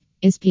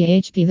Is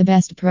PHP the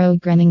best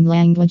programming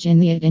language in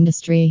the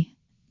industry?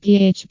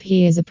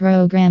 PHP is a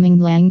programming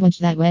language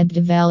that web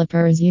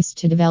developers use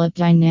to develop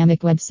dynamic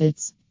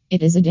websites.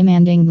 It is a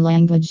demanding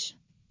language.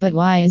 But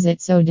why is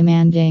it so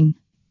demanding?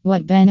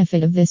 What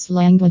benefit of this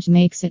language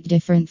makes it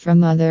different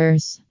from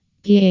others?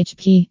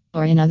 PHP,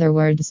 or in other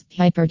words,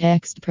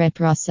 Hypertext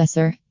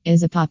Preprocessor,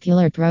 is a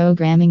popular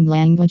programming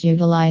language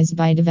utilized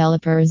by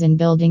developers in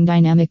building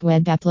dynamic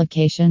web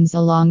applications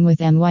along with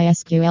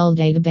MySQL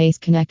database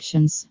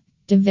connections.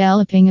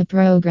 Developing a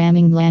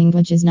programming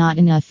language is not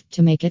enough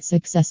to make it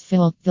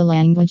successful. The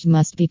language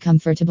must be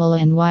comfortable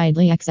and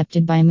widely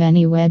accepted by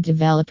many web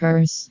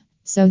developers.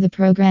 So the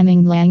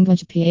programming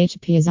language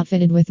PHP is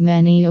outfitted with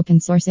many open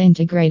source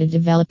integrated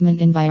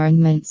development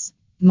environments.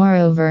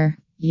 Moreover,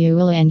 you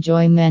will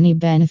enjoy many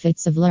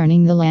benefits of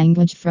learning the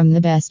language from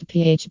the best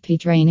PHP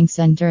training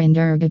center in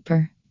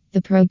Durgapur.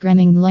 The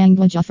programming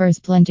language offers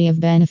plenty of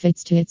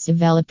benefits to its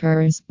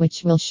developers,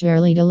 which will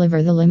surely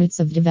deliver the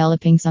limits of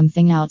developing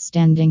something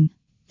outstanding.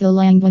 The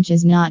language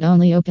is not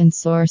only open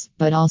source,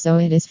 but also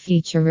it is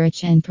feature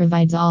rich and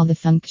provides all the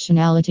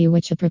functionality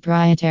which a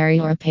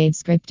proprietary or paid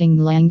scripting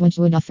language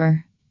would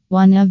offer.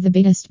 One of the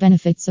biggest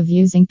benefits of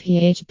using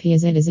PHP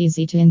is it is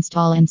easy to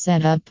install and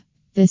set up.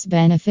 This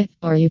benefit,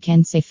 or you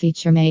can say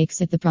feature, makes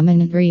it the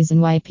prominent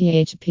reason why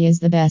PHP is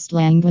the best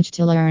language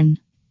to learn.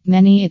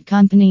 Many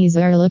companies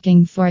are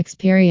looking for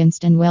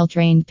experienced and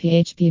well-trained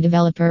PHP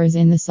developers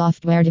in the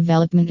software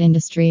development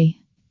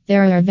industry.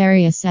 There are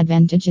various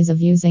advantages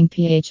of using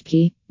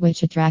PHP,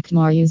 which attract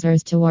more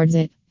users towards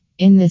it.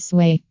 In this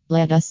way,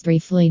 let us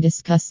briefly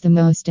discuss the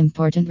most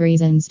important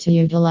reasons to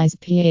utilize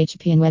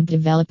PHP in web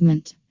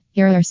development.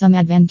 Here are some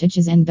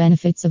advantages and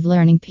benefits of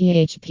learning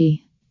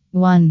PHP.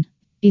 1.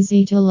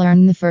 Easy to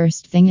learn. The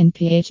first thing in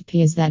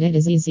PHP is that it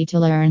is easy to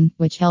learn,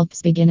 which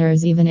helps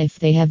beginners even if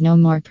they have no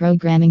more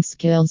programming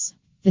skills.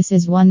 This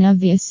is one of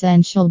the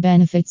essential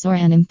benefits or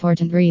an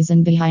important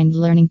reason behind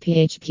learning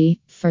PHP.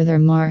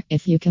 Furthermore,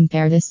 if you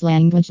compare this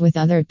language with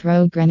other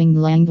programming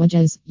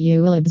languages,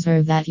 you will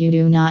observe that you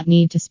do not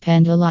need to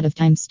spend a lot of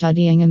time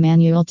studying a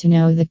manual to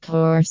know the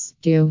course.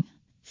 2.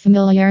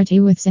 Familiarity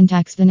with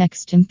syntax. The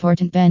next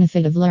important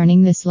benefit of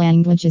learning this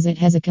language is it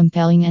has a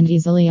compelling and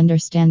easily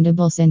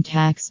understandable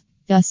syntax.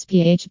 Thus,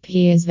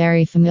 PHP is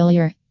very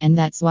familiar, and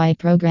that's why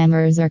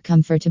programmers are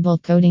comfortable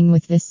coding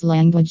with this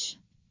language.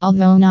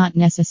 Although not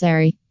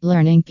necessary,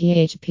 learning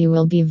PHP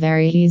will be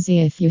very easy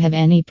if you have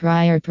any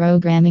prior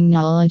programming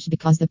knowledge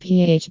because the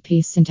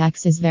PHP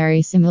syntax is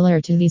very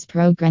similar to these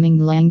programming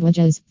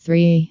languages.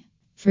 3.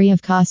 Free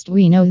of cost.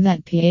 We know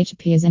that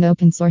PHP is an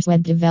open source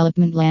web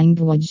development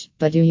language,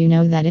 but do you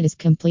know that it is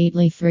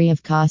completely free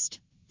of cost?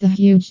 The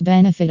huge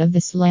benefit of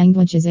this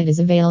language is it is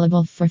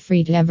available for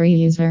free to every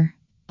user.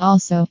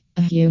 Also,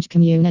 a huge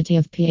community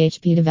of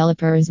PHP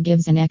developers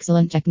gives an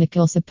excellent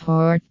technical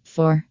support.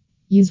 4.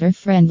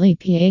 User-friendly.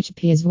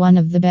 PHP is one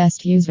of the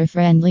best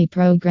user-friendly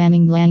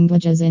programming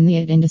languages in the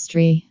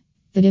industry.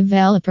 The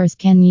developers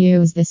can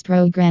use this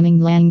programming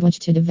language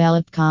to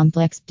develop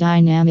complex,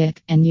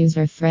 dynamic, and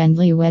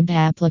user-friendly web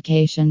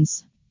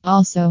applications.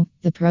 Also,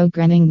 the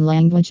programming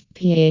language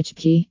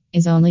PHP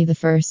is only the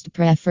first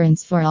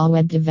preference for all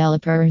web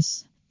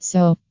developers.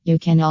 So, you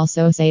can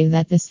also say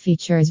that this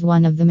feature is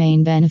one of the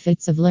main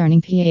benefits of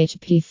learning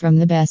PHP from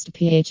the best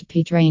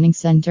PHP training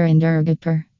center in Durgapur.